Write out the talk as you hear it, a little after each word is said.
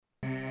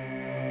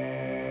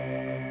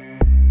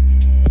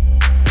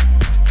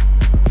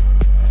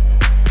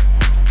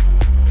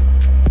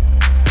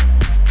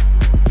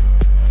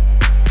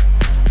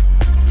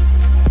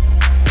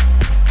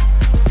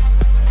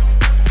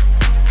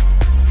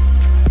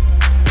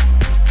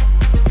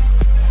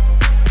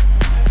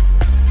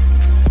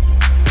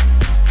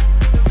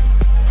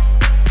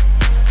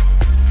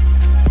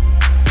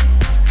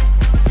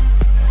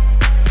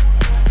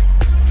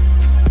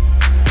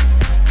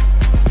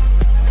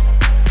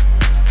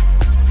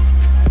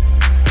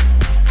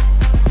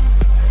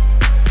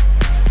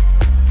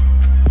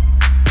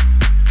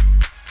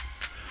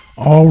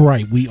All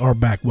right, we are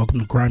back.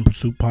 Welcome to Crime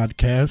Pursuit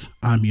Podcast.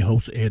 I'm your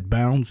host, Ed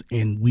Bounds,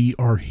 and we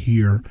are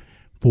here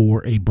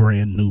for a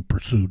brand new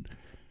pursuit.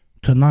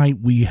 Tonight,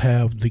 we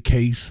have the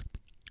case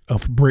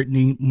of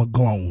Brittany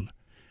Mcglone.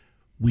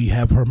 We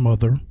have her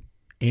mother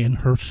and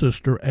her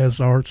sister as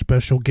our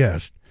special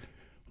guest.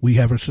 We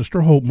have her sister,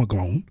 Hope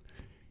Mcglone,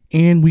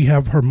 and we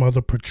have her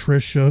mother,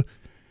 Patricia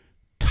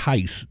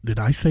Tice. Did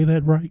I say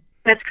that right?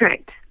 That's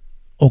correct.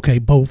 Okay,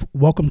 both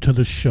welcome to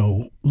the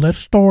show. Let's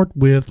start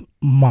with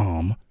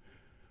Mom.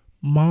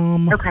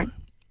 Mom, okay.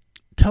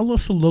 Tell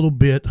us a little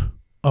bit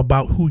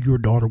about who your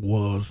daughter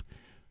was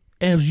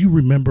as you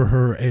remember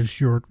her as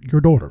your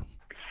daughter.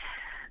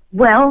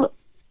 Well,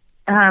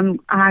 I'm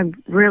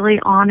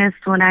really honest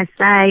when I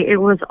say it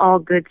was all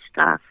good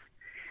stuff.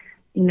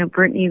 You know,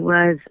 Brittany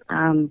was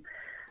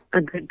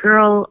a good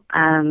girl,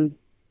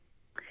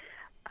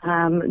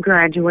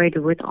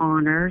 graduated with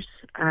honors,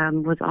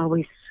 was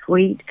always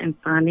sweet and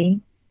funny,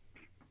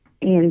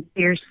 and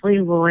fiercely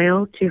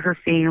loyal to her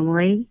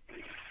family.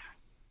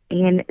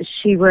 And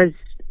she was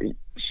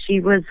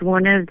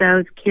one of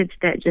those kids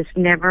that just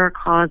never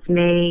caused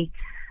me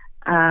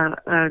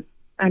a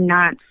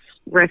night's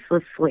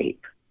restless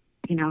sleep.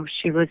 You know,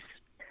 she was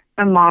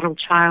a model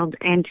child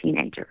and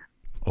teenager.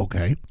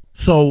 Okay.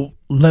 So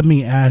let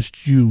me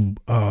ask you,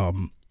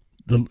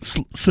 the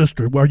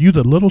sister, are you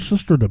the little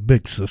sister or the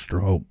big sister,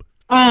 Hope?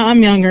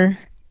 I'm younger.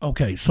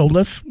 Okay, so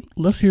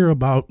let's hear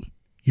about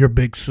your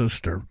big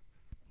sister,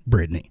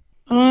 Brittany.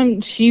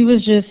 She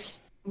was just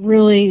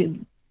really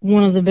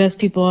one of the best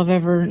people I've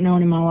ever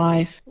known in my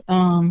life.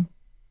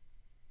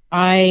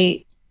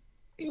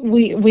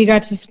 We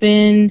got to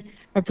spend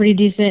a pretty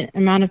decent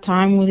amount of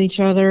time with each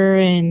other,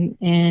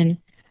 and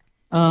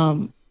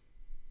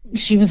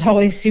she was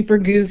always super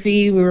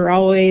goofy. We were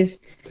always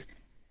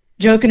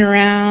joking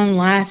around,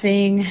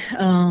 laughing.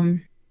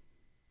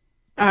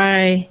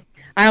 I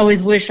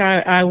always wish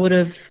I would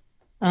have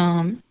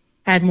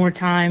had more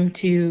time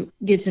to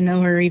get to know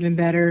her even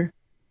better.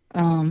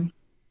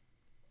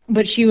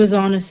 But she was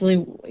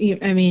honestly,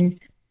 I mean,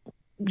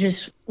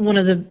 just one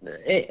of the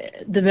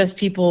best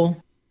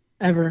people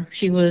ever.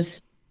 She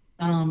was,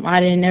 I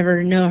didn't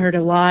ever know her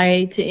to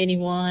lie to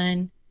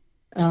anyone.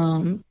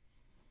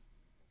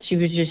 She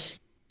was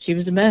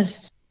the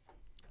best.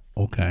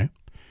 Okay.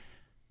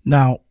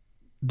 Now,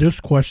 this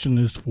question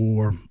is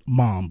for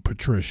Mom,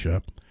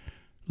 Patricia.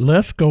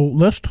 Let's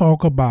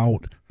talk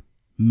about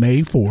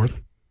May 4th,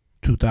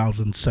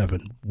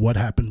 2007. What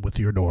happened with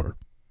your daughter?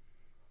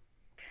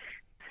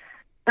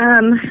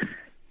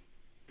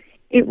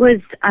 It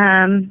was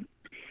in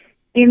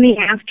the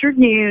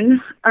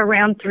afternoon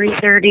around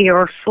 3:30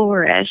 or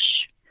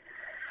 4-ish.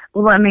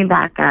 Well, let me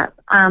back up.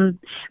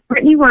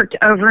 Brittany worked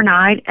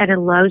overnight at a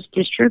Lowe's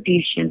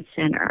distribution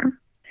center.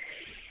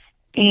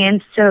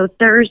 And so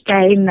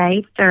Thursday,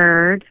 May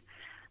 3rd,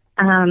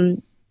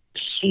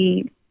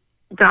 she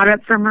got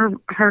up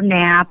from her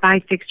nap.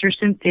 I fixed her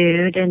some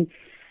food, and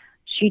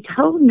she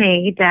told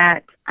me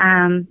that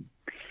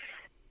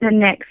the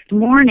next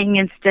morning,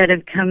 instead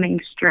of coming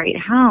straight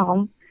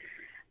home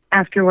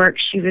after work,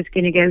 she was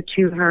going to go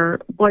to her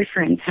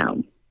boyfriend's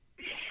home.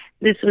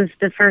 This was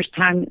the first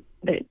time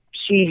that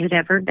she had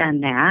ever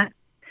done that.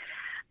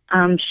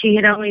 She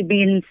had only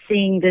been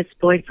seeing this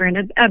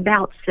boyfriend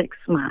about 6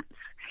 months.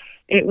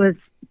 It was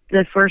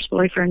the first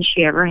boyfriend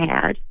she ever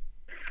had.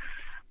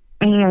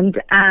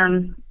 And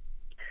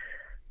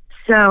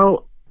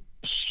so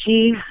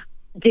she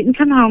didn't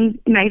come home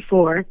May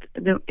 4th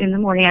in the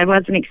morning. I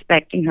wasn't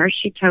expecting her.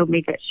 She told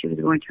me that she was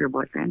going to her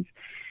boyfriend's.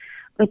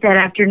 But that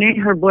afternoon,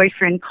 her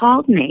boyfriend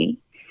called me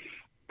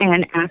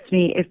and asked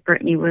me if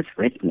Brittany was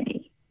with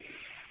me.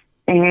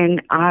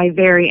 And I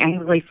very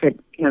angrily said,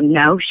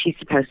 no, she's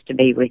supposed to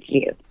be with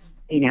you,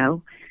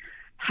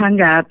 hung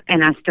up,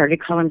 and I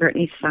started calling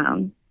Brittany's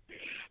phone.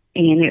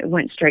 And it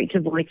went straight to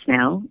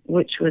voicemail,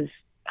 which was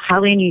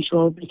highly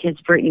unusual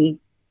because Brittany,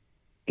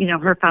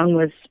 her phone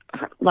was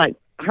like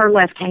her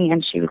left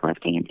hand. She was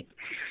left-handed.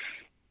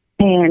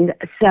 And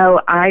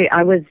so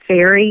I was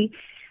very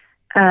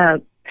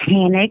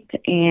panicked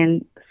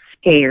and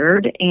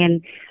scared.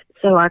 And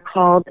so I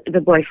called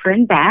the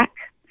boyfriend back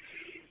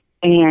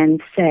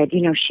and said,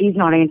 she's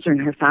not answering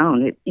her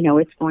phone.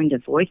 It's going to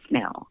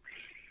voicemail.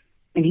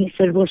 And he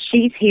said, well,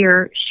 she's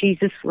here. She's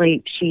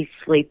asleep. She's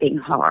sleeping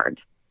hard.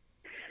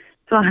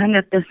 So I hung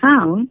up the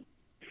phone.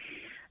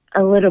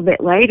 A little bit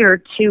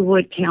later, 2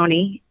 Wood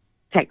County,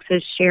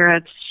 Texas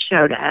sheriffs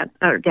showed up,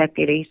 or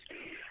deputies,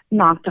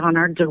 knocked on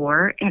our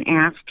door and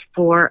asked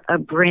for a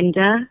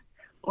Brenda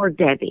or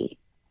Debbie.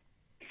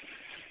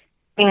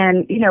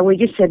 And, we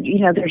just said,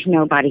 there's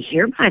nobody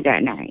here by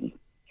that name.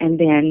 And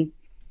then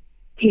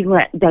they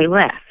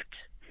left.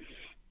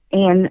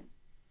 And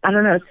I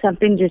don't know,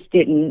 something just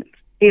didn't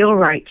feel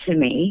right to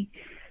me.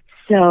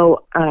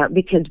 So,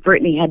 because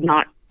Brittany had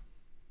not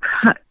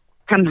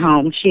come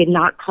home, she had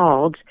not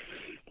called,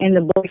 and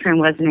the boyfriend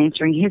wasn't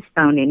answering his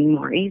phone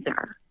anymore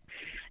either.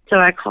 So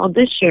I called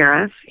the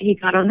sheriff. He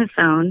got on the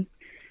phone,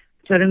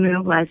 told him who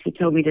it was. He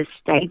told me to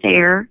stay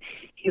there.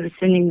 He was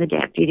sending the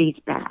deputies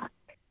back.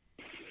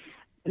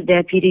 the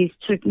deputies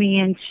took me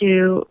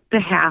into the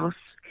house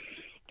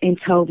and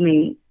told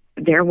me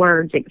their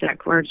words,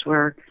 exact words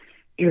were,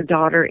 "Your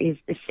daughter is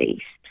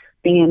deceased."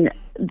 And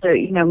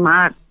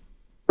my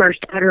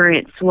first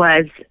utterance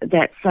was,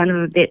 "That son of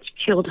a bitch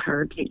killed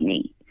her, didn't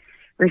he?"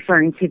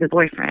 Referring to the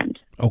boyfriend.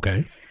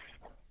 Okay.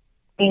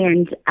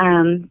 And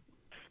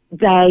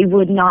they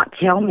would not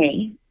tell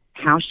me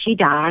how she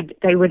died.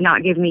 They would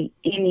not give me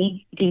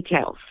any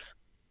details.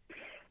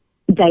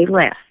 They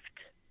left.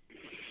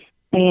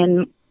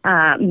 And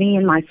me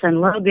and my son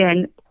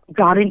Logan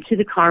got into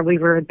the car. We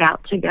were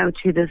about to go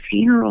to the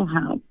funeral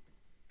home.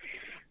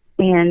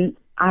 And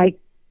I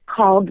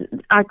called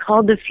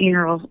the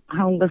funeral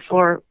home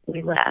before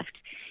we left.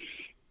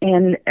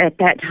 And at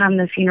that time,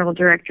 the funeral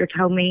director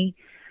told me,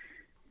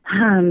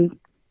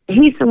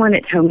 he's the one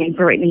that told me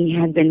Brittany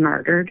had been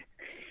murdered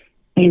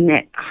and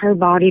that her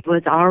body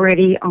was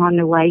already on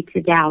the way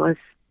to Dallas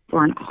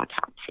for an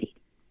autopsy.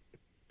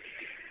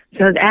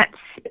 So that's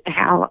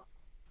how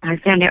I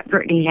found out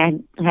Brittany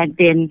had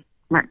been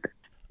murdered.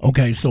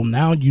 Okay, so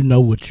now you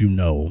know what you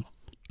know.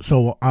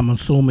 So I'm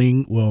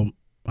assuming,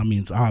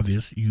 it's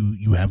obvious,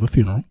 you have a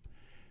funeral,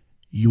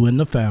 you and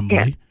the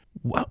family.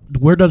 Yeah.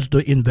 Where does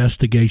the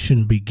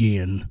investigation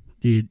begin?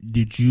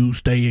 Did you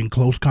stay in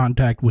close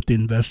contact with the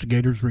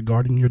investigators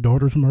regarding your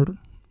daughter's murder?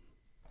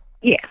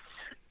 Yes.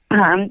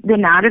 The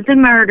night of the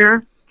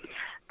murder,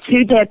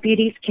 2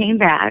 deputies came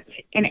back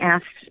and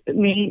asked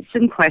me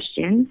some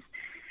questions.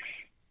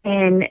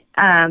 And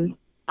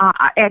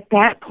at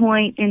that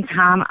point in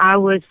time, I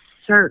was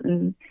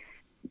certain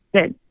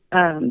that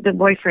the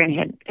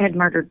boyfriend had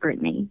murdered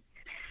Brittany.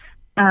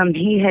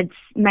 He had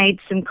made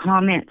some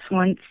comments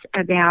once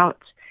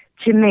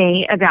to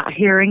me about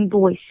hearing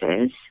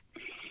voices.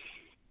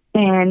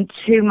 And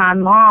to my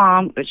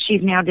mom,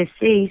 she's now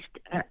deceased,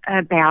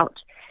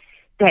 about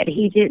that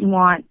he didn't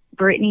want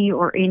Brittany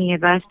or any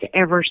of us to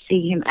ever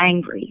see him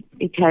angry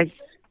because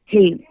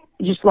he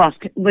just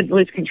would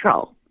lose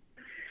control.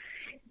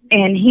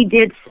 And he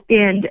did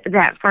spend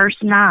that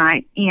first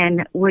night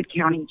in Wood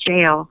County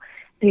Jail.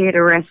 They had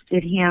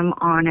arrested him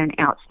on an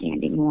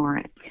outstanding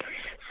warrant.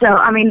 So,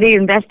 the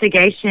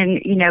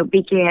investigation,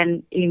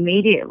 began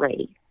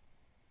immediately,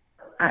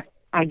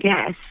 I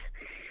guess.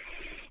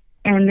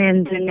 And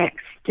then the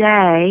next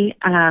day,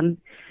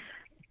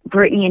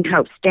 Brittany and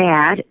Hope's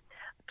dad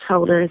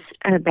told us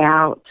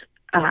about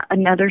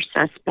another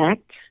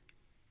suspect.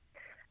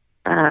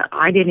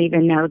 I didn't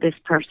even know this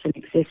person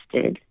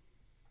existed.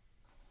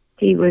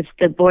 He was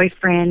the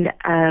boyfriend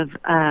of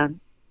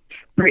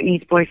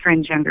Brittany's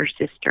boyfriend's younger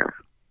sister.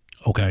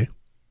 Okay.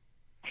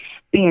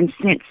 And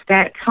since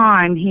that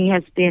time, he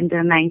has been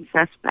the main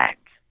suspect.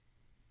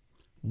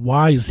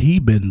 Why has he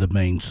been the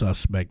main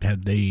suspect?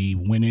 Had they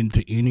went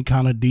into any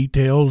kind of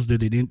details?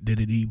 Did it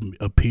even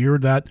appear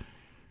that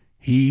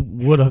he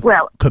would have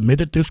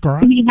committed this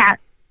crime?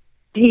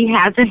 He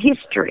has a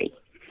history.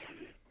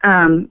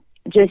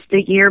 Just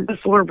a year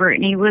before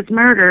Brittany was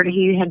murdered,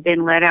 he had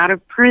been let out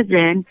of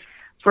prison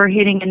for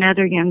hitting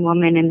another young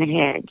woman in the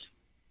head.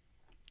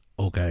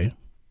 Okay.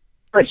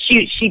 But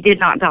she did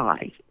not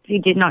die. He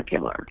did not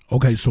kill her.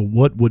 Okay, so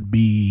what would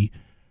be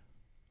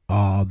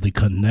the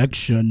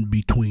connection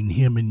between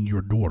him and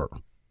your daughter?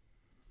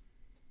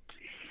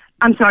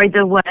 I'm sorry,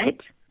 the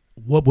what?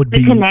 What would be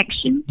the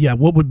connection? Yeah,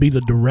 what would be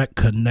the direct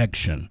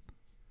connection?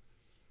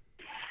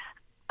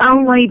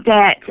 Only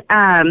that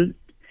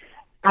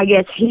I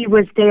guess he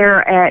was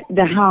there at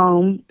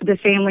the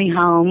family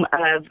home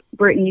of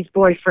Brittany's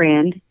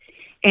boyfriend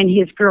and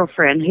his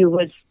girlfriend, who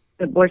was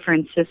the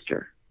boyfriend's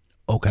sister.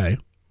 Okay.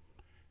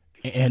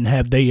 And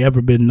have they ever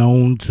been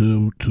known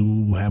to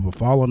have a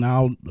falling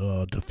out,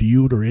 to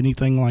feud or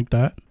anything like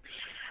that?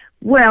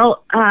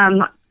 Well,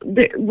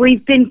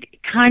 we've been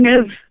kind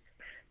of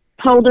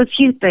told a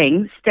few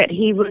things, that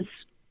he was,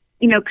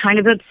 kind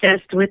of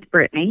obsessed with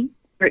Brittany.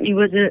 Brittany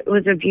was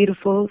a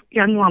beautiful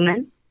young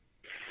woman.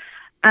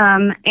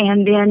 And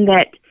then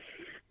that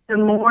the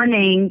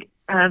morning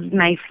of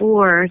May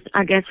 4th,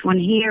 I guess when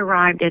he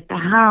arrived at the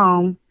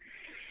home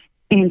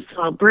and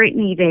saw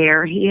Brittany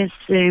there, he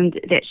assumed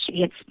that she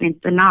had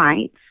spent the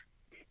night,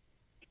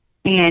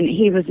 and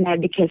he was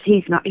mad because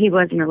he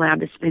wasn't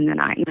allowed to spend the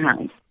night in the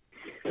home,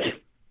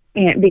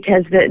 and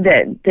because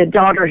the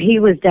daughter he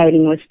was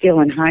dating was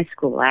still in high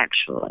school,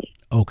 actually.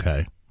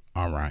 Okay,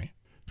 all right.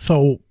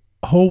 So,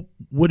 Hope,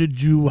 how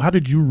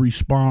did you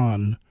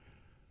respond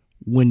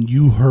when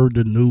you heard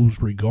the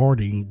news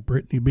regarding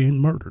Brittany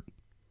being murdered?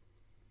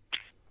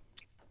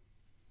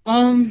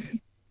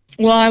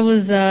 Well, it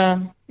was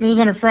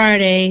on a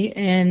Friday,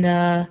 and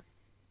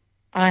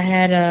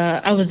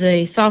I was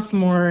a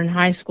sophomore in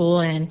high school,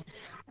 and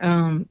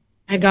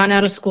had gotten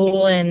out of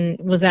school and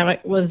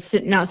was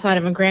sitting outside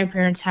of my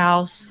grandparents'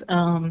 house,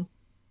 and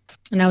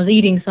I was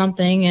eating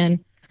something,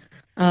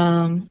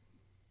 and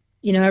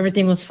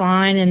everything was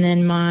fine, and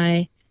then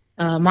my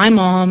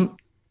mom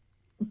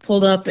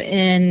pulled up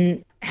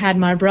and had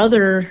my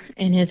brother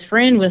and his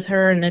friend with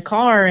her in the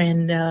car,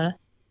 and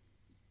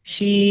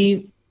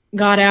she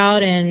got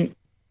out and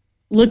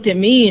looked at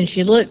me, and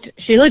she looked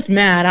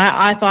mad.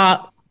 I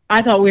thought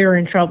I thought we were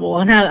in trouble.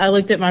 And I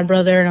looked at my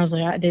brother and I was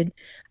like,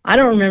 I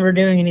don't remember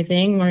doing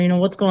anything, or,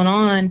 what's going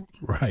on?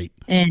 Right.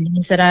 And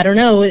he said, I don't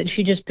know.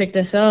 She just picked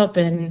us up.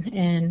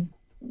 And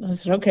I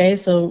said, okay.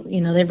 So,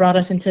 they brought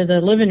us into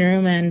the living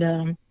room,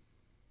 and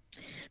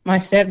my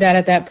stepdad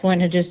at that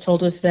point had just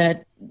told us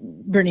that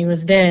Brittany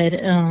was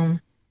dead.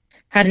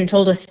 Hadn't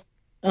told us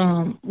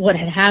what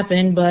had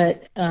happened,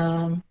 but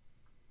in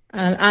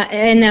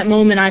that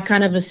moment, I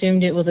kind of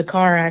assumed it was a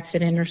car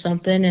accident or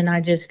something, and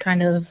I just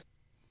kind of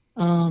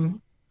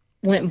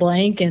went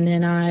blank. And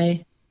then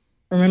I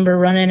remember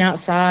running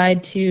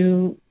outside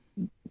to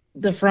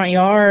the front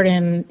yard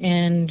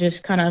and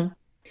just kind of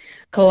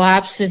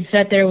collapsed and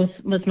sat there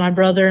with my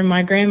brother and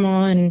my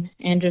grandma and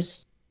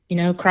just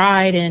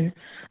cried. And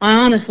I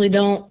honestly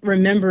don't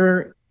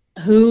remember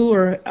who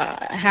or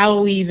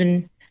how we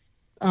even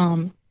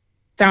found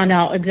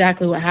out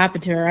exactly what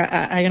happened to her.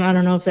 I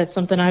don't know if that's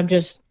something I've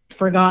just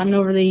forgotten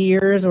over the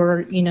years,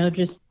 or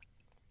just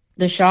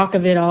the shock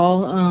of it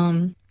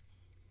all.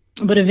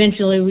 But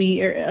eventually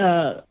we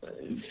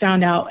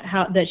found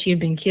out that she had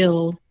been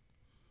killed.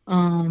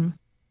 And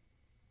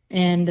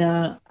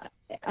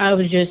I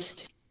was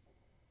just,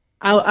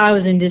 I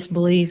was in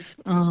disbelief.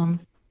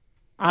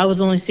 I was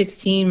only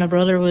 16. My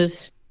brother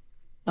was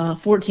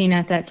 14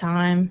 at that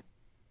time.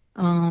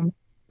 And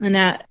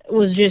that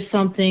was just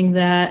something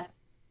that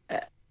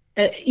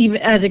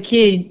even as a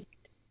kid,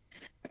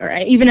 or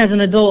even as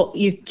an adult,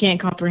 you can't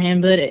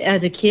comprehend. But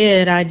as a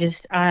kid, I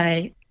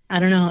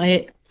don't know.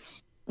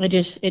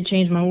 It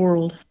changed my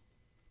world.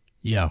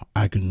 Yeah,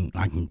 I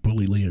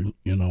completely,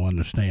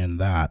 understand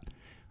that.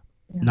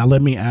 Yeah. Now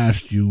let me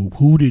ask you,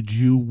 what did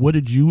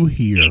you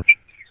hear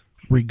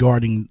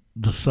regarding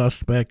the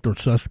suspect or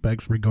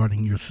suspects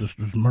regarding your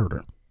sister's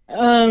murder?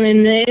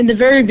 In the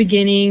very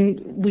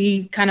beginning,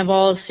 we kind of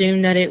all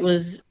assumed that it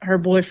was her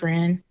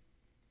boyfriend.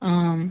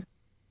 I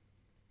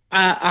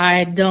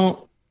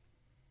don't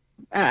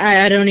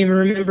even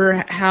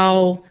remember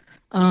how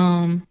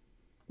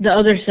the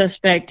other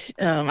suspect.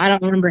 I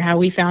don't remember how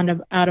we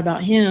found out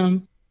about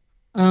him.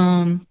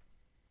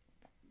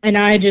 And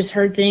I just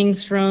heard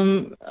things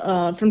from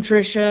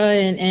Patricia,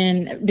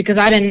 and because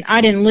I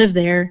didn't live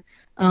there,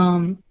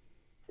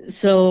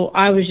 so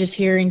I was just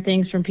hearing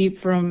things from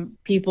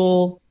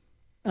people.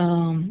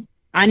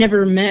 I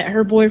never met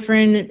her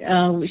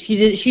boyfriend.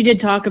 She did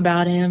talk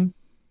about him,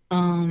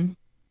 and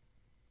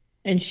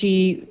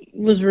she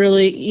was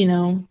really,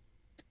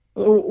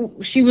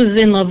 she was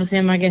in love with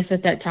him, I guess,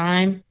 at that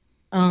time.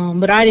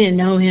 But I didn't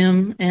know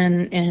him,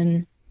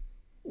 and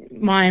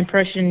my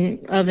impression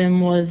of him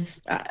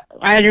was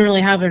I didn't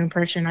really have an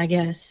impression, I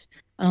guess.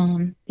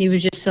 He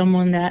was just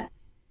someone that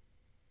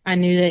I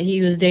knew that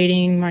he was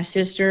dating my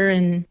sister,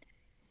 and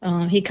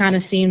he kind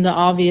of seemed the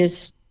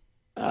obvious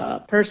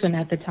person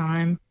at the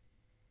time.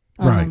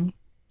 Right.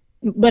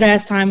 But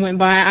as time went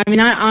by, I mean,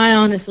 I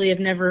honestly have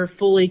never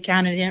fully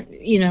counted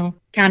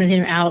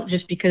him out,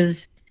 just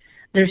because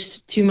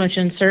there's too much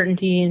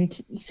uncertainty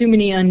and too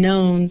many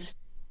unknowns.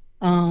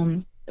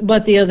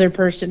 But the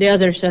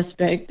other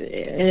suspect,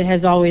 it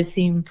has always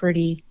seemed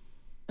pretty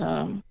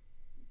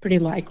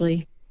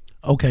likely.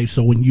 Okay,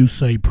 so when you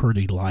say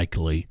pretty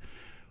likely,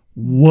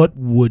 what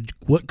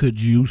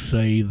could you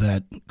say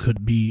that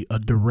could be a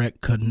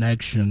direct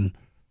connection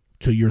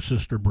to your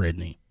sister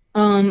Brittany?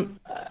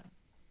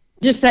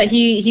 Just that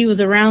he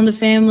was around the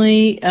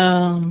family.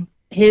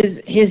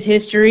 His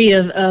history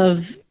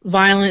of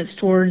violence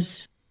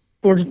towards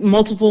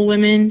multiple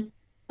women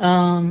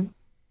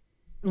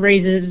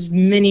raises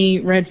many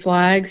red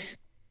flags.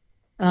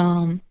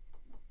 And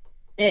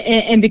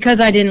because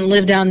I didn't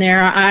live down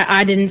there,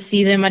 I didn't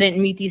see them. I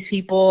didn't meet these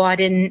people. I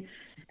didn't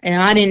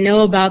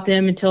know about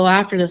them until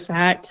after the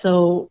fact.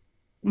 So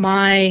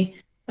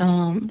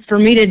for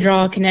me to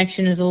draw a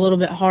connection is a little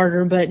bit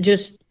harder, but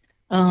just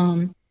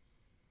I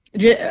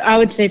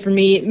would say for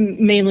me,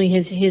 mainly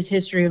his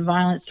history of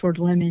violence towards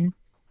women,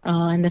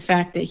 and the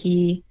fact that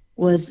he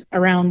was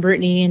around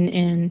Brittany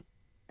and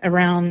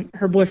around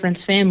her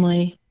boyfriend's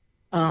family,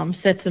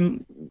 set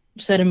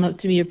him up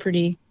to be a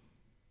pretty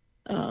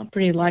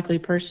likely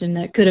person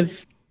that could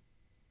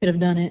have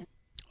done it.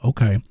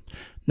 Okay.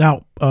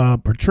 Now,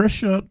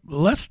 Patricia,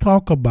 let's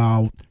talk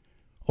about,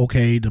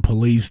 the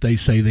police, they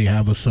say they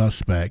have a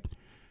suspect.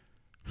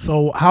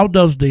 So how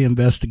does the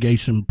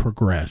investigation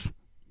progress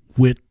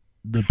with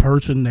the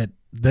person that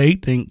they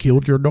think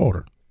killed your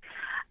daughter?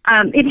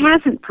 It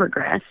hasn't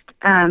progressed.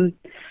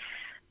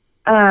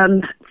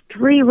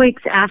 3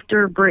 weeks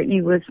after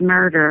Brittany was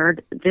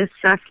murdered, this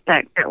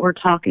suspect that we're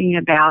talking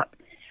about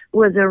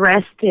was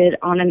arrested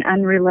on an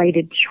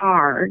unrelated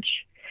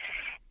charge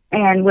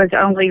and was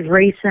only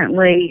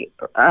recently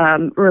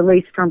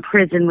released from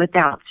prison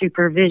without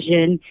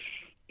supervision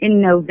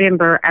in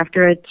November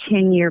after a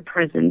 10-year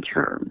prison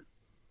term.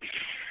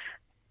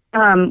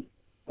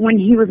 When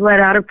he was let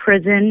out of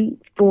prison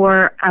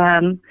for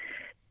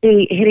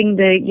hitting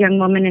the young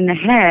woman in the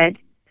head,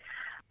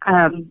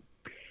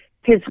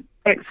 his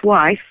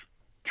ex-wife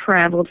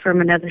traveled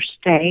from another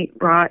state,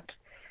 brought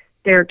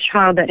their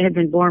child that had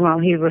been born while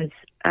he was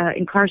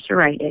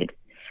incarcerated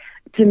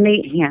to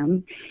meet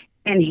him,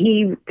 and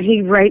he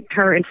raped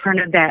her in front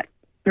of that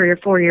 3 or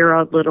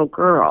 4-year-old little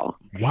girl.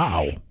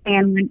 Wow.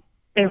 And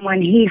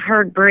when he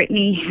heard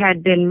Brittany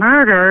had been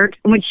murdered,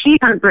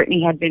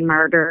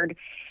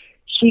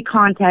 she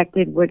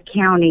contacted Wood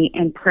County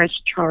and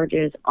pressed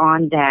charges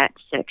on that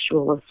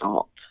sexual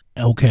assault.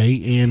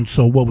 Okay, and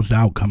so what was the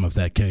outcome of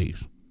that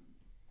case?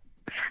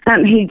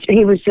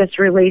 He was just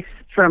released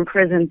from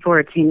prison for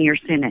a 10-year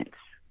sentence.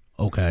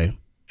 Okay.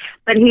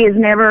 But he has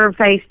never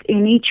faced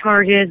any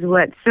charges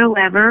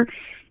whatsoever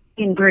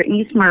in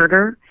Brittany's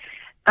murder.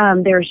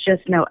 There's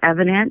just no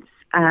evidence.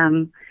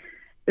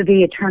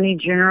 The Attorney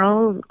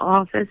General's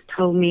office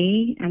told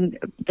me, and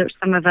there's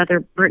some of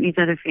Brittany's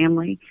other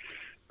family,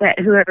 that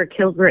whoever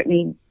killed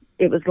Brittany,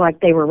 it was like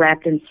they were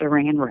wrapped in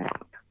saran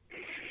wrap.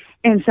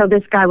 And so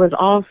this guy was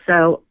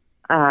also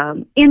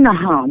in the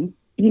home,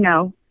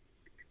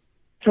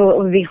 so it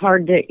would be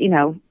hard to,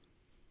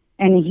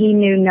 and he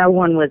knew no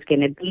one was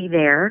going to be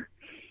there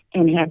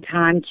and had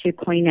time to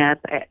clean up.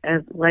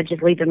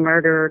 Allegedly, the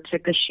murderer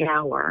took a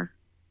shower.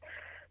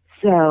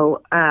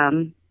 So,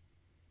 so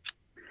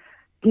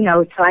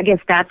I guess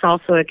that's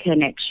also a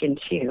connection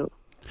too,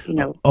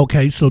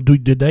 Okay, so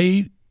did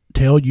they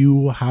tell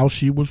you how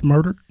she was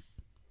murdered?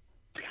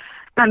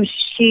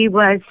 She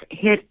was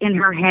hit in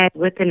her head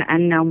with an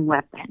unknown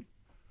weapon.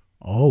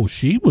 Oh,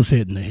 she was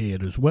hit in the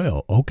head as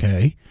well.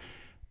 Okay.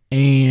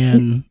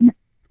 And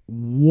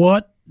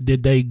what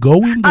did they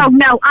go into? Oh,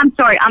 no, I'm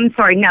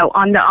sorry. No,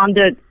 on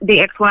the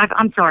ex-wife,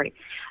 I'm sorry.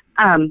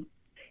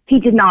 He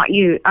did not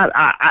use,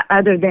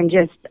 other than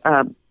just,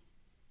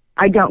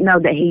 I don't know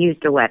that he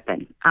used a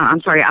weapon.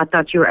 I'm sorry. I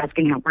thought you were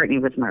asking how Brittany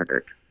was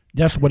murdered.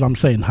 That's what I'm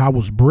saying. How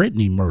was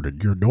Brittany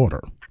murdered, your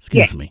daughter?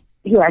 Excuse me.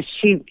 Yes,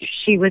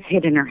 she was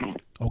hit in her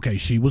head. Okay,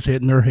 she was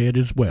hit in her head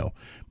as well,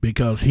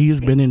 because he has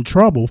been in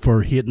trouble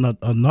for hitting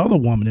another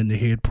woman in the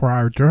head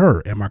prior to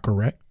her. Am I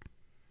correct?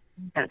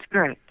 That's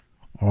correct.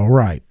 All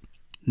right.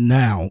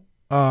 Now,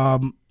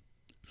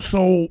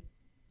 so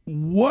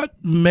what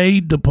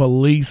made the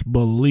police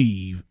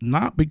believe,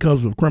 not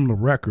because of criminal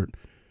record,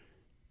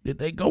 did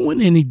they go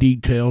into any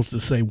details to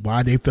say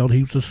why they felt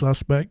he was a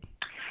suspect?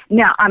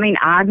 No, I mean,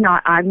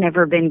 I've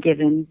never been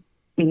given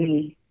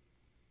any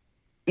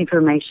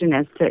information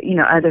as to,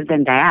 other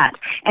than that.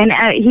 And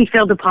he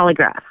failed the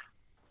polygraph.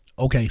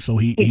 Okay, so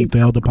he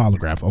failed the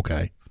polygraph.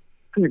 Okay.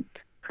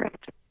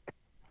 Correct.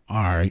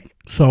 All right.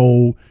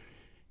 So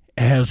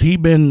has he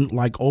been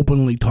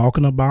openly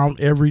talking about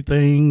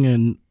everything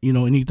and,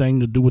 anything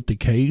to do with the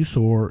case,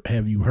 or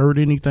have you heard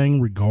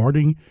anything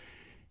regarding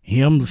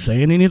him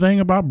saying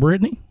anything about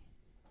Brittany?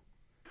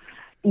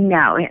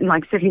 No, and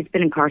like I said, he's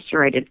been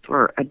incarcerated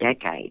for a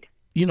decade.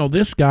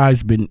 This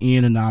guy's been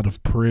in and out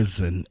of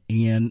prison,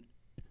 and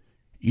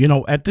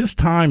at this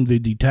time, the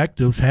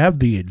detectives have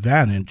the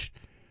advantage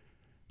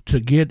to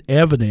get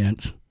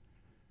evidence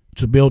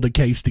to build a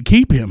case to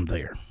keep him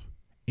there.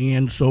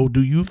 And so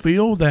do you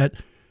feel that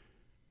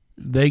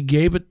they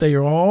gave it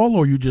their all,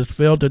 or you just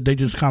felt that they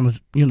just kind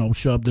of,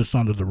 shoved this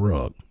under the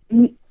rug?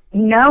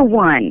 No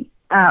one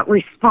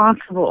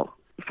responsible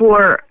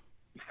for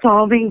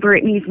solving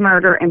Brittany's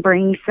murder and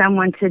bringing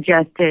someone to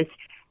justice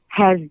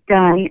has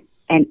done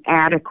an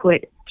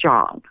adequate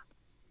job.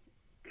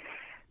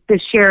 The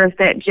sheriff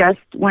that just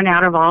went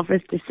out of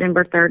office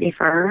December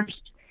 31st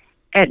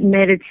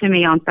admitted to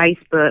me on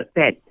Facebook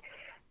that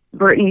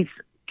Brittany's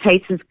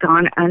case has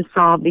gone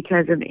unsolved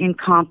because of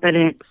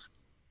incompetent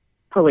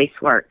police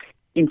work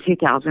in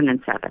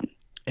 2007.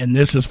 And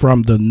this is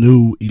from the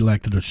new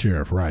elected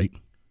sheriff, right?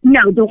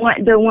 No,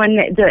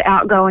 the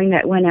outgoing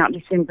that went out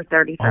December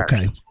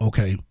 31st.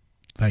 Okay.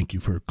 Thank you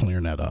for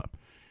clearing that up.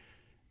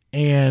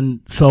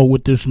 And so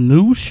with this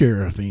new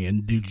sheriff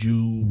in, did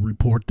you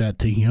report that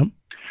to him?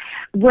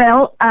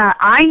 Well,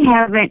 I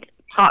haven't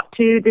talked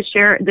to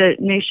the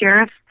new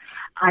sheriff.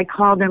 I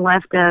called and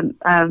left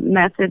a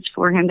message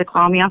for him to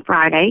call me on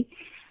Friday,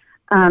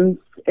 as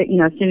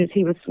soon as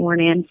he was sworn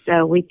in,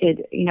 so we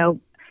could,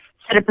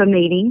 set up a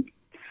meeting.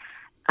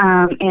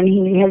 And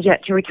he has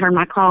yet to return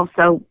my call,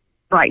 so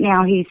right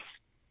now he's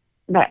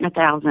batting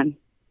 1,000.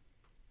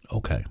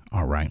 Okay,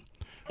 all right.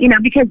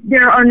 Because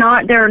there are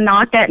not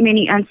that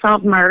many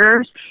unsolved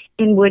murders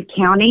in Wood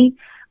County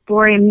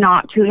for him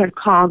not to have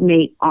called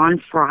me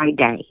on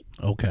Friday.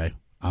 Okay,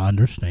 I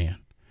understand.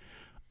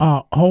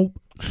 Hope,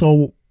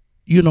 so,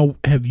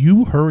 have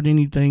you heard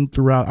anything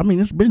throughout? I mean,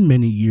 it's been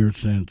many years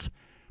since,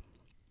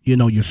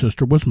 your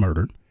sister was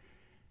murdered.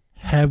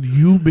 Have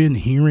you been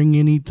hearing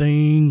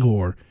anything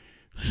or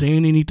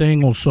seeing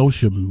anything on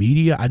social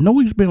media? I know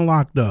he's been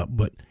locked up,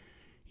 but,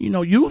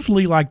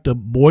 usually the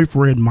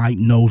boyfriend might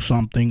know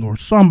something or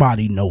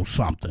somebody knows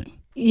something.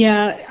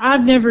 Yeah,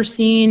 I've never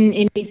seen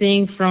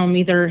anything from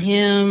either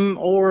him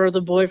or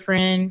the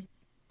boyfriend.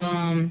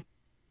 And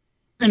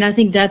I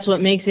think that's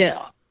what makes it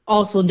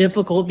also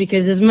difficult,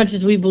 because as much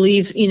as we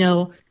believe,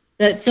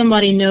 that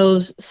somebody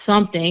knows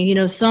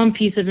something, some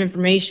piece of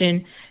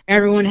information,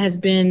 everyone has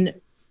been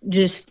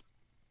just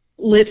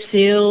lip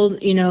sealed,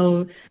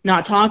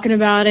 not talking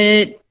about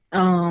it.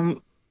 I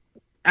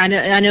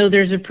know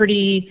there's a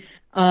pretty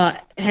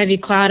heavy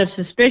cloud of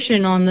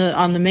suspicion on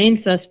the main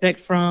suspect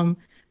from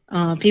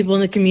people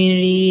in the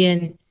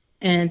community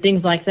and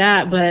things like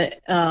that. But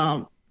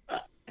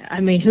I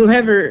mean,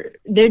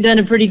 they've done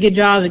a pretty good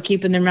job of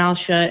keeping their mouth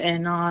shut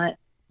and not,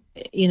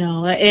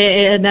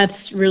 and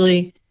that's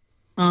really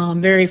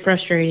very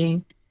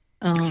frustrating.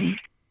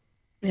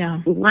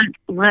 Yeah.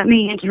 Let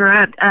me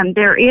interrupt.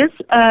 There is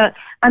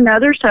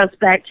another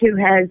suspect who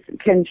has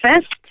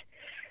confessed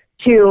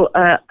to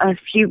a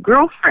few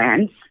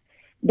girlfriends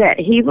that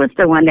he was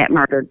the one that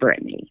murdered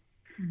Brittany.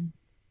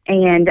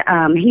 And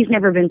he's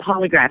never been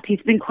polygraphed.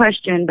 He's been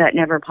questioned, but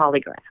never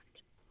polygraphed.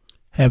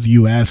 Have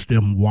you asked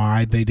them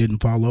why they didn't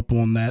follow up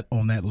on that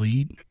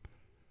lead?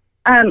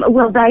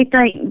 Well, they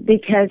think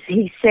because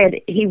he said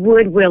he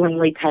would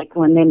willingly take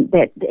one, then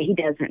that he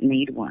doesn't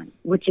need one,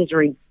 which is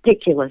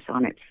ridiculous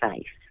on its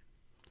face.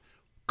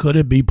 Could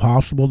it be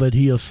possible that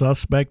he is a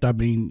suspect? I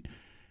mean,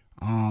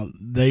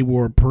 they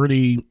were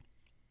pretty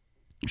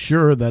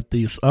sure that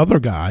this other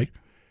guy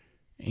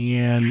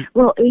and...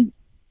 Well,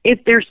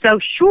 if they're so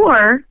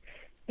sure,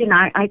 then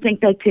I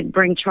think they could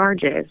bring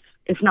charges.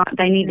 If not,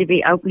 they need to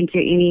be open to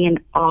any and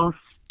all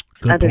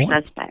other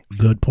suspects.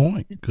 Good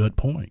point.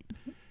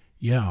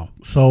 Yeah.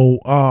 So,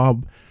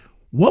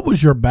 what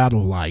was your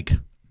battle like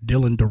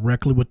dealing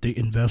directly with the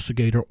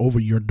investigator over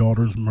your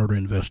daughter's murder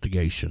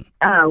investigation?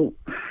 Oh,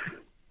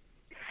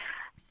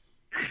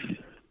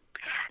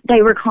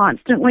 they were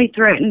constantly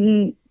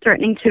threatening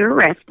to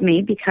arrest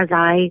me because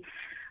I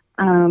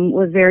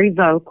was very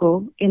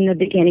vocal in the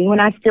beginning when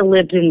I still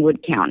lived in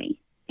Wood County.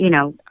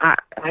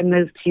 I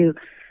moved to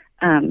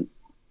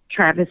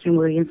Travis and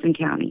Williamson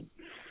County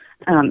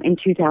in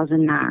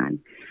 2009.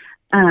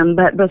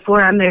 But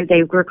before I moved,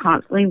 they were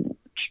constantly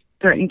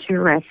threatening to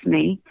arrest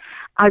me.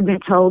 I've been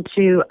told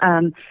to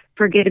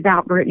forget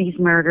about Brittany's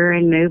murder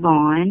and move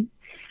on.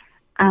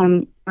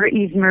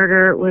 Brittany's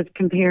murder was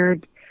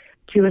compared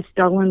to a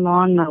stolen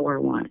lawnmower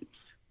once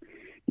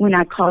when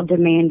I called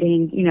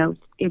demanding,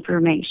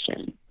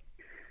 information.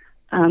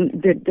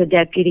 The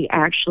deputy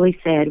actually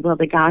said, well,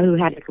 the guy who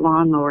had his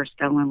lawnmower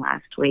stolen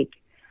last week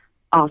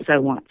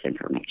also wants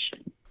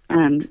information.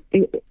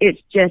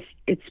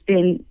 It's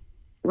been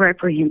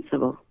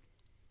reprehensible.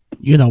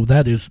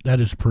 That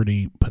is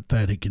pretty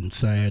pathetic and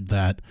sad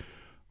that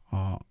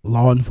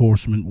law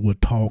enforcement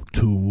would talk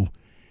to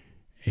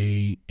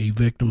a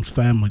victim's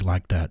family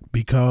like that,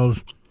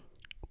 because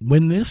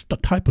when this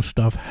type of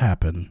stuff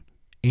happen,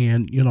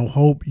 and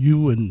hope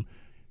you and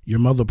your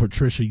mother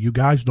Patricia, you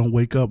guys don't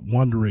wake up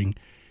wondering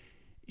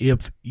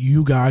if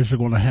you guys are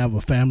going to have a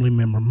family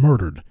member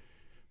murdered.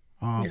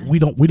 We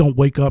don't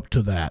wake up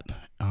to that.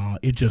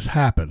 It just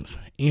happens.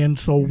 And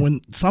so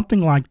when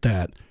something like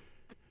that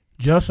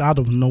just out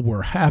of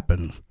nowhere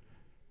happens,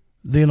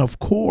 then of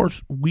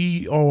course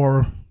we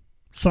are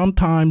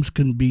sometimes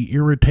can be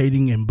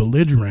irritating and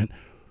belligerent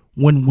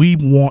when we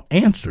want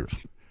answers.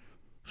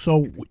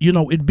 So,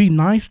 it'd be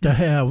nice to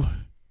have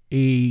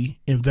a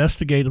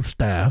investigative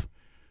staff,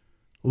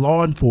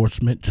 law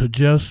enforcement, to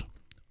just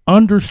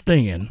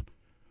understand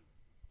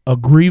a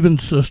grieving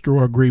sister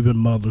or a grieving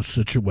mother's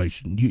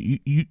situation.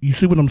 You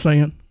see what I'm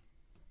saying?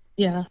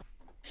 Yeah.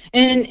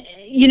 And,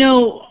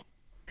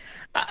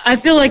 I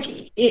feel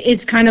like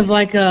it's kind of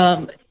like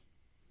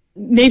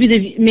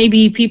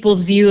maybe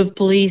people's view of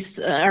police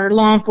or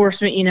law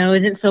enforcement,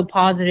 isn't so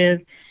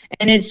positive.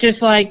 And it's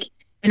just like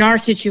in our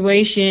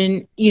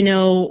situation,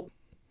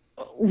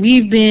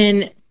 we've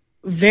been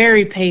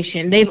very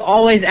patient. They've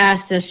always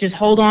asked us, just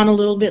hold on a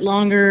little bit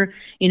longer,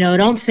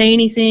 don't say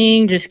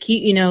anything, just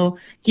keep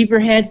your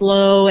heads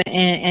low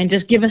and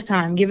just give us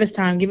time.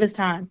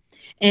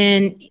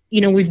 And,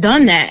 we've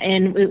done that,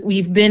 and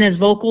we've been as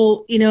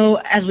vocal,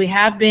 as we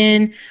have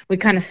been. We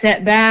kind of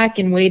sat back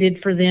and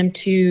waited for them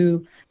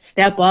to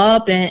step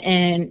up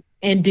and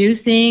do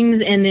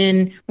things. And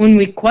then when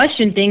we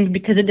question things,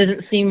 because it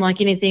doesn't seem like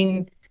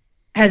anything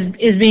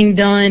is being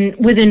done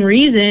within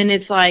reason,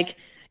 it's like,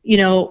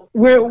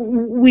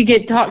 we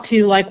get talked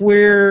to like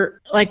we're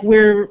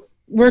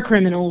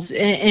criminals,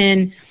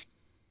 and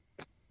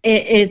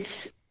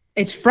it's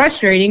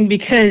frustrating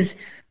because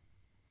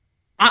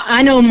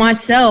I know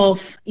myself,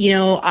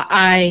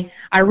 I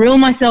reel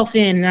myself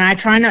in, and I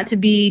try not to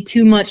be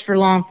too much for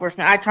law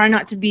enforcement. I try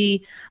not to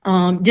be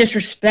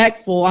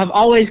disrespectful. I've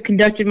always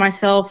conducted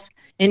myself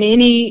in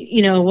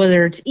any,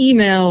 whether it's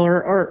email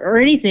or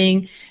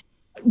anything,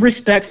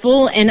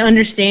 respectful and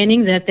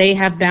understanding that they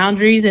have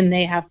boundaries and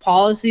they have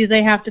policies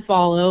they have to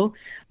follow.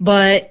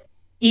 But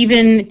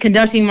even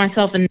conducting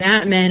myself in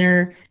that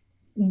manner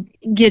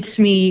gets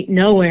me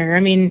nowhere. I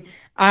mean,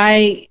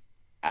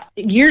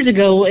 years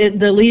ago,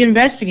 the lead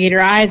investigator,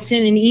 I had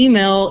sent an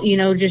email,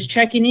 just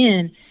checking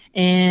in,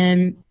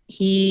 and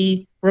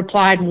he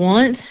replied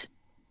once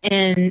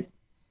and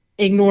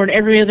ignored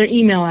every other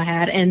email I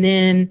had. And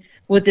then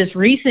with this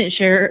recent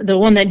sheriff, the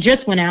one that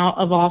just went out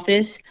of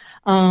office,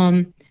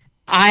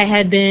 I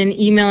had been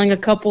emailing a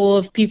couple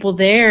of people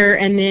there,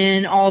 and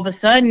then all of a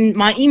sudden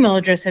my email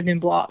address had been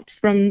blocked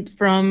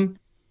from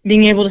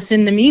being able to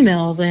send them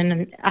emails.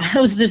 And I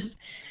was just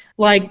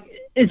like,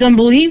 it's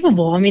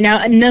unbelievable. I mean,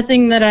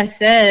 nothing that I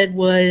said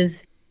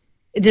was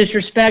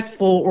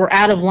disrespectful or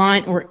out of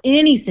line or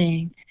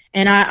anything.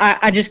 And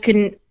I just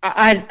couldn't.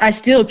 I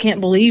still can't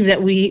believe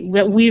that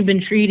we've been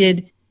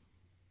treated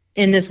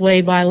in this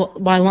way by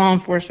law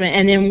enforcement,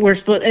 and then we're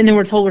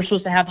told we're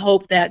supposed to have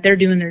hope that they're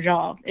doing their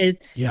job.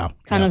 It's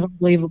kind of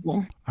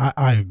unbelievable.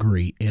 I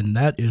agree, and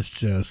that is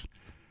just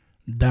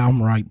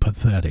downright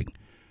pathetic.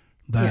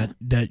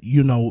 That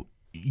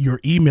your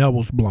email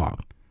was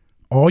blocked.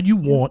 All you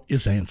want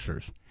is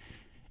answers,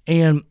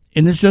 and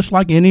it's just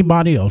like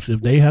anybody else.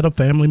 If they had a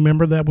family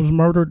member that was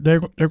murdered,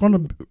 they're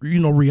going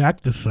to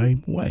react the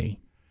same way.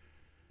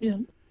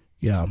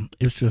 Yeah,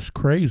 it's just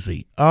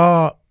crazy.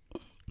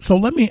 So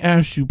let me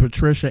ask you,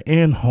 Patricia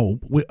and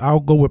Hope.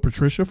 I'll go with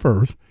Patricia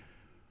first.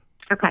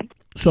 Okay.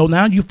 So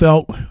now you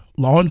felt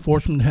law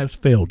enforcement has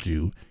failed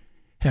you.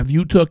 Have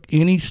you took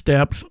any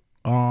steps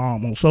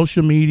on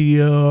social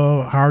media,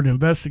 hired an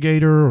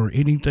investigator or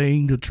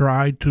anything to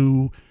try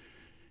to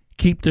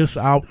keep this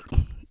out,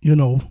 in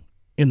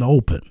the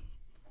open?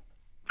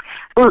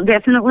 Well,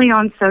 definitely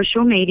on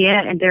social media,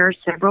 and there are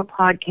several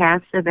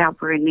podcasts about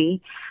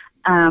Brittany.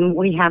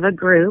 We have a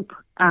group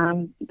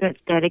that's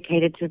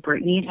dedicated to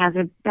Brittany. It has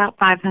about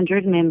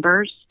 500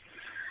 members.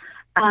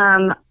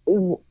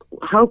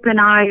 Hope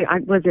and I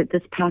was it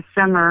this past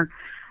summer,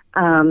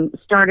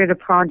 started a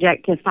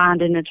project to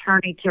find an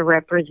attorney to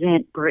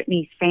represent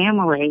Brittany's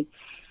family.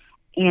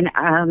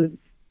 And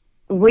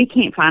we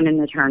can't find an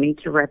attorney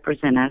to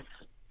represent us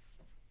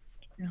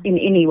in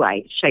any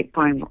way, shape,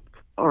 form,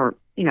 or,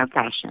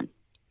 fashion.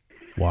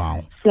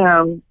 Wow.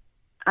 So,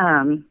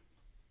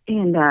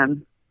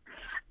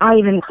 I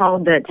even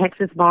called the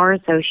Texas Bar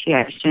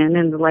Association,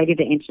 and the lady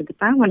that answered the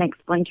phone, when I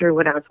explained to her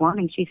what I was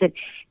wanting, she said,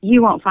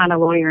 "You won't find a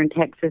lawyer in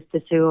Texas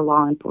to sue a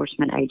law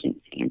enforcement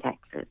agency in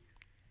Texas."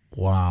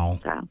 Wow.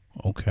 So,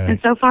 okay. And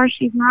so far,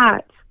 she's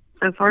right.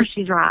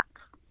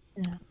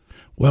 Yeah.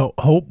 Well,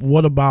 Hope,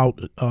 what about,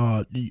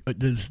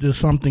 is this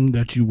something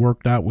that you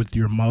worked out with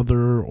your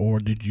mother, or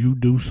did you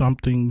do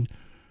something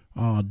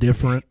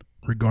different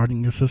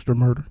regarding your sister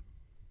murder?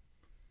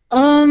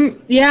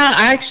 Yeah,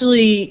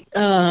 actually,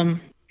 I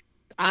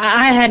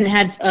hadn't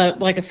had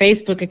a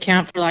Facebook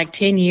account for like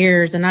 10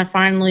 years, and I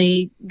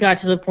finally got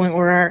to the point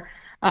where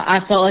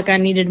I felt like I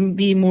needed to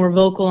be more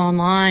vocal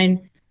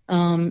online.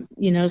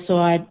 So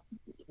I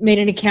made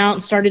an account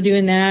and started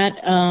doing that.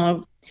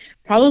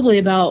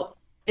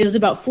 It was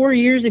about 4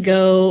 years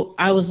ago.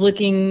 I was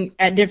looking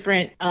at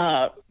different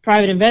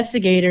private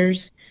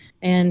investigators,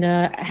 and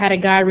had a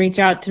guy reach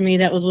out to me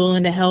that was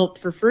willing to help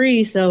for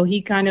free. So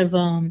he kind of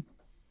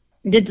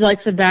did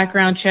some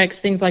background checks,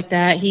 things like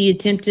that. He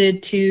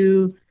attempted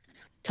to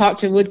talk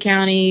to Wood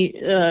County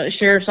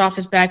Sheriff's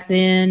Office back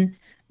then.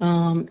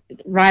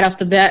 Right off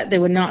the bat, they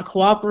would not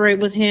cooperate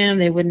with him.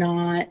 They would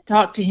not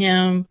talk to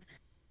him.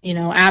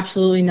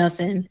 Absolutely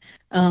nothing.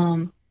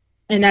 And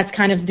that's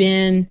kind of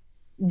been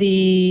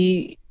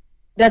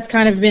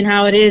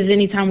how it is.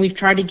 Anytime we've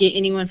tried to get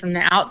anyone from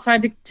the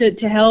outside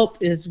to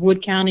help, is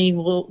Wood County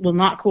will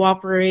not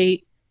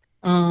cooperate.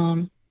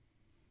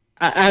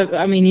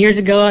 I mean, years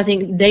ago, I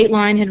think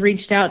Dateline had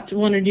reached out to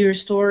want to do a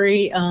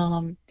story.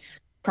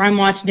 Crime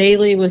Watch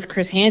Daily with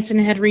Chris Hansen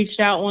had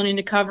reached out wanting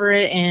to cover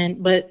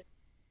it, but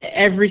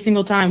every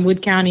single time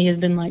Wood County has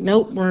been like,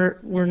 nope,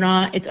 we're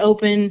not. It's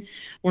open.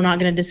 We're not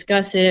going to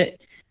discuss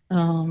it.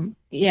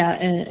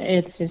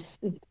 It's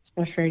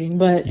frustrating.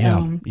 But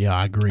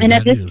I agree. And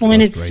at this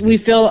point,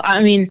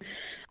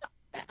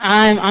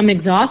 I'm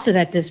exhausted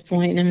at this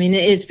point. I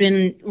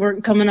mean,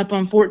 we're coming up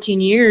on 14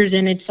 years,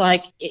 and it's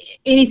like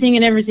anything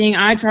and everything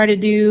I try to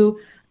do,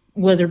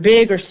 whether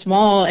big or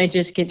small, it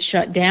just gets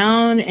shut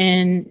down,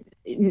 and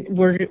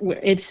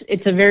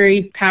it's a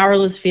very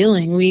powerless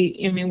feeling.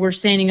 We're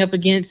standing up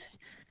against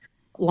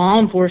law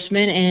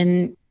enforcement,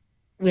 and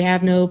we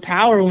have no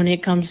power when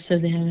it comes to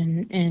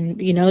them, and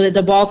that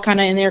the ball's kind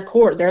of in their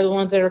court. They're the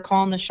ones that are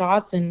calling the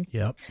shots and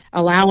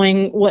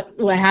allowing what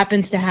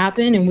happens to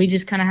happen, and we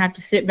just kind of have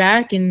to sit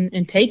back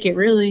and take it,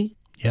 really.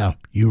 Yeah,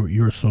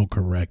 you're so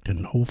correct,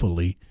 and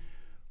hopefully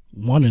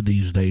one of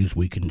these days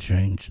we can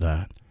change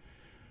that.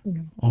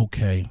 Yeah.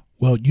 Okay.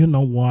 Well, you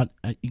know what?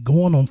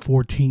 Going on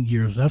 14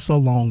 years, that's a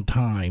long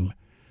time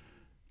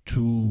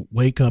to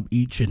wake up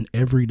each and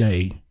every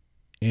day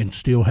and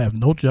still have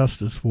no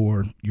justice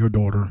for your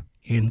daughter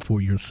and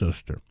for your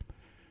sister.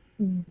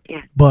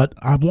 Yeah. But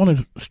I want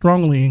to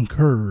strongly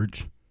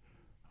encourage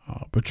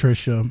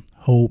Patricia,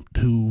 Hope,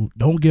 to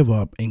don't give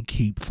up and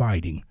keep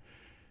fighting.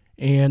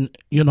 And,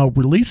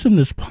 releasing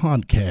this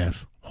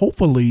podcast,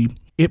 hopefully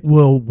it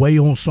will weigh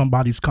on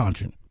somebody's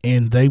conscience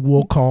and they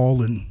will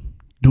call and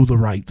do the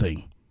right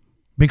thing.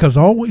 Because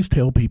I always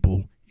tell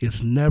people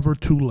it's never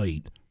too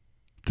late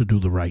to do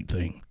the right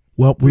thing.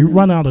 Well, we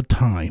run out of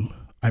time.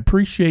 I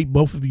appreciate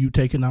both of you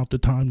taking out the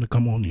time to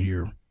come on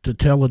here to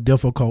tell a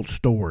difficult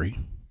story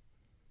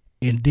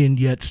and then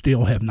yet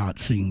still have not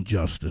seen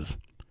justice.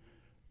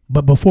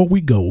 But before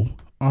we go,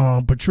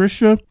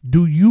 Patricia,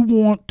 do you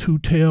want to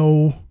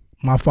tell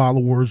my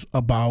followers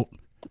about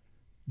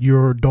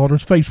your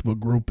daughter's Facebook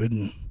group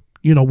and,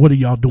 what do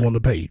y'all do on the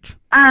page?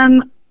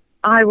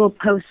 I will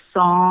post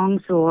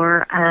songs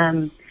or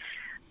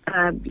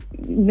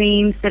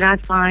memes that I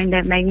find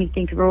that make me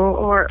think of her,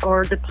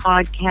 or the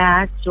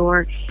podcast,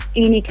 or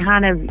any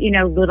kind of,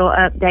 little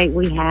update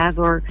we have,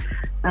 or,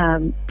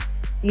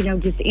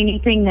 just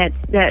anything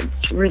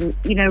that's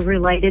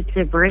related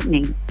to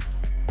Brittany.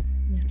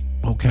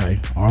 Okay.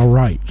 All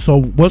right.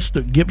 So what's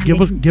the,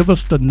 give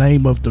us the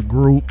name of the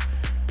group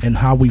and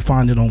how we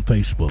find it on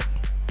Facebook.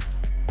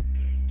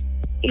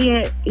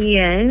 It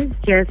is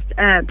just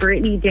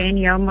Brittany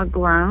Danielle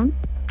Mcglone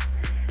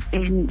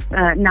in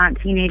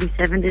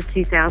 1987 to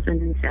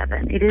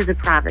 2007. It is a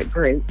private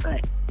group,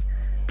 but...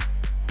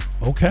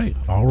 Okay.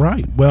 All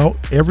right. Well,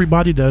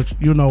 everybody that's,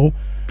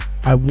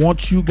 I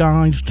want you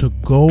guys to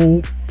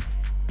go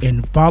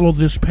and follow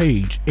this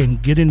page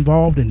and get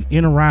involved and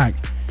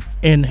interact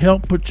and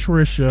help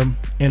Patricia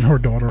and her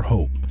daughter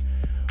Hope.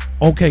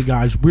 Okay,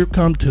 guys, we've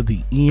come to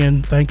the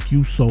end. Thank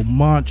you so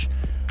much.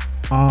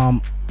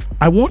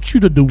 I want you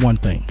to do one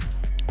thing.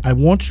 I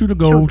want you to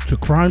go to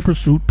Crime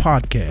Pursuit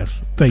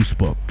Podcast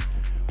Facebook.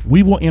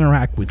 We will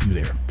interact with you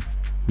there.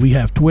 We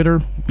have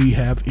Twitter. We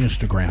have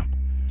Instagram.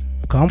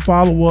 Come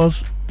follow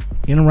us.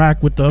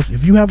 Interact with us.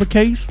 If you have a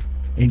case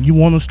and you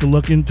want us to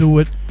look into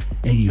it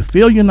and you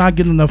feel you're not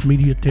getting enough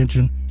media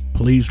attention,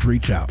 please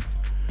reach out.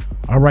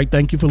 All right.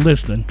 Thank you for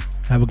listening.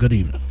 Have a good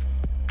evening.